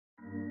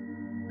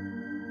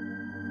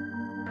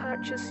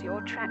Purchase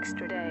your tracks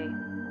today.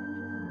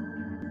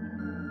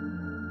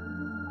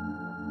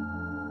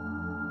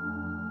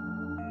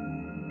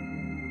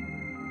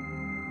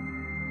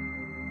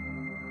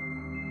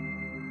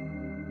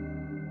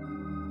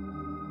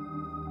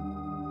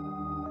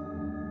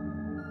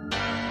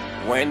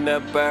 When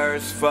the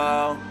birds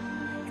fall,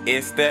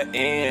 it's the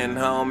end,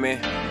 homie.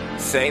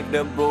 Save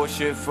the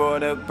bullshit for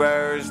the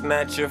birds,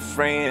 not your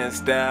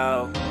friends,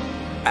 dawg.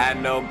 I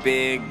know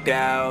big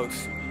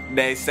dogs,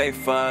 they say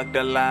fuck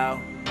the law.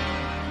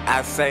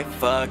 I say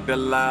fuck the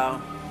law.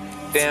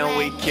 Then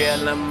we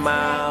kill them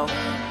all,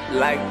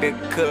 like the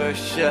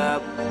kush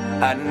up.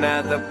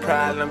 Another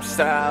problem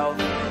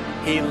solved.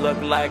 He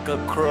look like a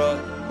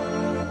crook,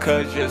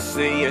 cause you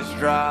see his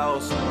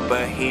draws.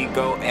 But he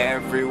go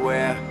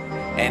everywhere,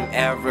 and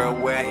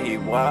everywhere he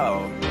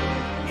walk,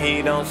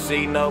 he don't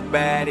see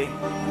nobody,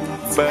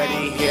 but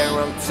he hear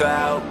him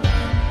talk.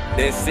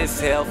 This is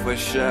hell for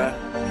sure,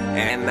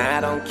 and I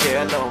don't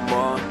care no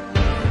more.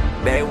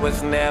 They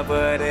was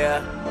never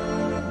there,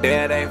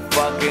 there they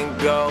fucking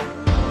go.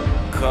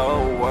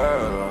 Cold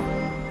world,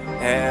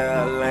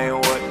 hell ain't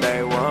what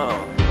they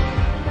want.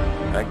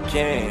 A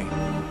king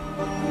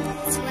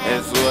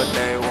is what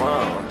they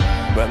want,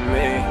 but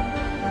me,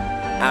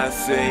 I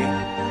see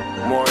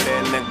more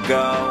than the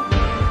goal.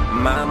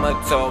 Mama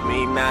told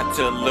me not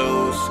to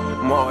lose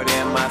more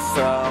than my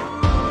soul.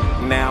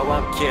 Now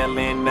I'm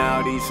killing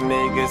all these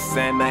niggas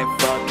and they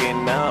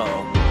fucking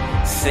know.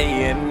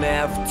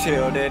 CNF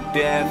till the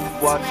death,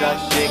 watch our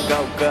shit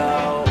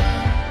go.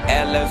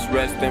 Ellis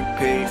rest in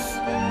peace,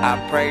 I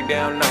pray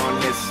down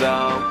on his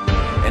soul.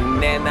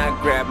 And then I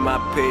grabbed my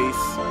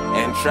piece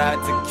and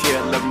tried to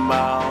kill them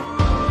all.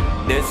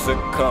 This a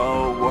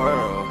cold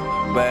world,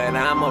 but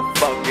I'm a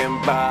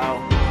fucking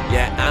ball.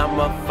 Yeah, I'm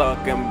a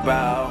fucking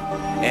ball,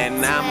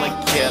 and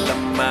I'ma kill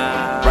 'em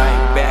all.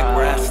 Right back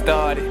where I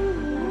started,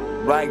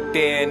 right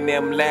there in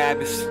them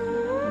ladders.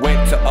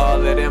 Went to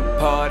all of them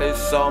parties,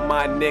 so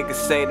my niggas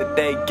say that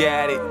they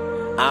got it.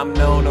 I'm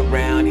known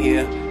around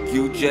here,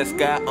 you just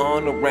got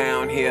on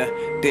around here.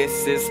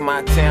 This is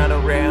my town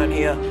around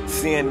here,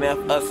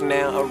 CNF us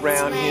now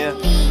around here.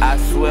 I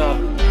swear,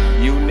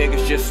 you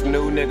niggas just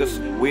new niggas.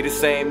 We the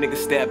same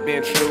niggas that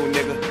been true,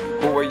 nigga.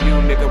 Who are you,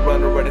 nigga?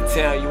 Running around the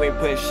town, you ain't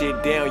putting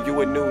shit down,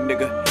 you a new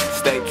nigga.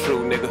 Stay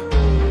true, nigga.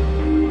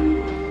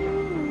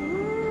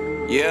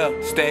 Yeah,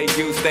 stay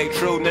you, stay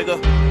true, nigga.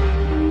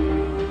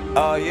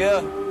 Oh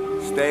yeah,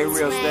 stay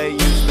real, stay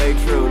you, stay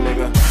true,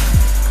 nigga.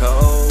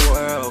 Cold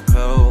world,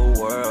 cold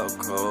world,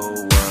 cold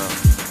world.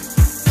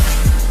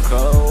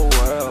 Cold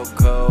world,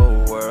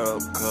 cold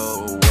world,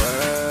 cold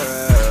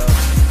world.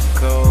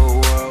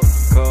 Cold world,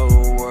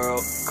 cold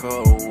world,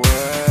 cold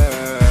world.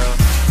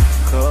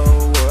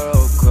 Cold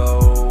world,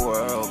 cold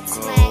world,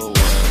 cold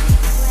world.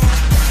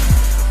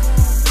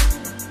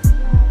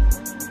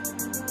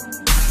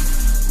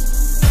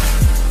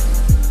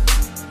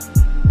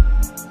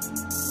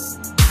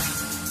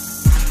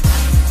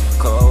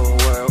 Cold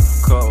world,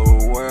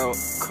 cold world,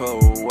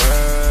 cold world.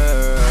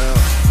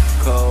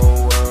 Cold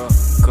world,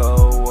 cold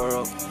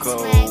world, cold world. Cold world, cold world,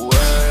 cold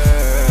world.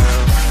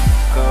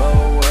 Cold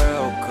world,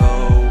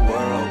 cold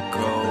world, cold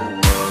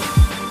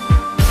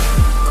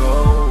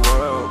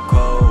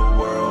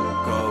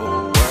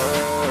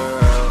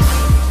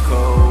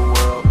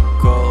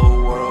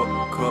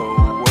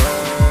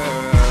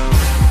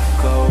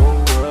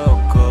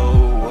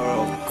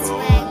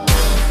world.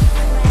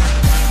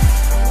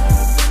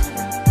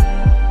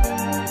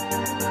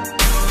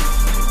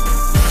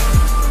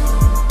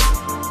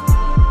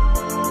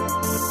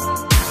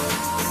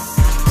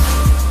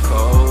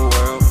 Cold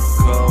world,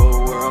 cold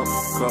world,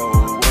 cold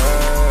world.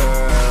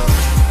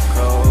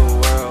 Cold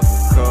world,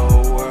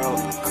 cold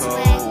world, cold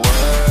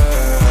world.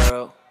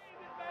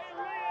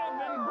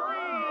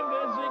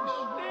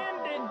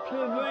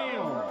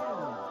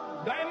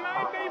 They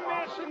may be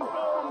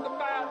misinformed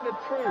about the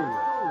truth.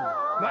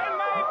 They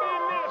may be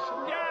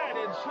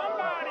misguided.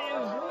 Somebody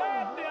has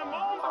led them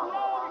on the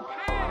wrong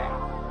path,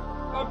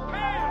 a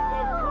path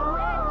of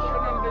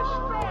corruption and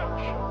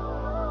destruction.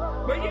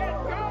 But yet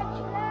God's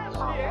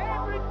mercy,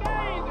 every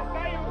day that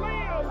they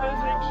live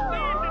is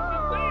extended to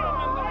them,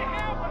 and they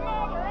have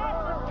another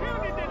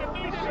opportunity to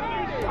be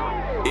saved.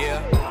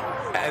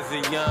 Yeah, as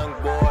a young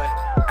boy,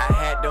 I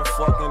had them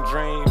fucking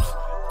dreams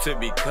to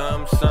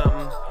become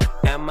something.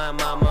 And my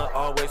mama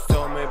always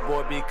told me,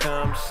 boy,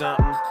 become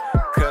something.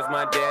 Cause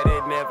my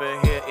daddy never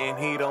hit and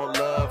he don't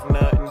love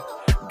nothing.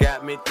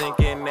 Got me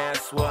thinking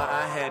that's why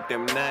I had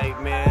them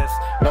nightmares.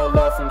 No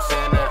love from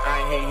Santa,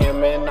 I hate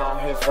him and all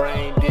his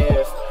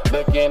reindeers.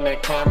 Look in the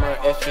camera,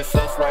 it's just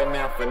us right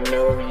now for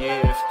New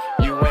Year's.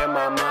 You and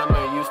my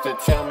mama used to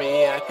tell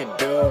me I could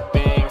do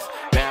things.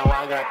 Now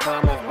I got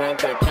commas,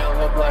 bank account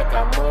look like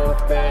I move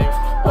things.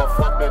 Well,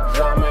 fuck the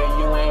drama,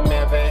 you ain't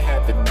never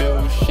had to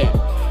do shit.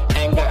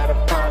 Ain't got a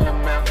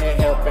problem out here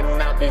helping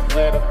out these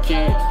little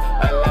kids.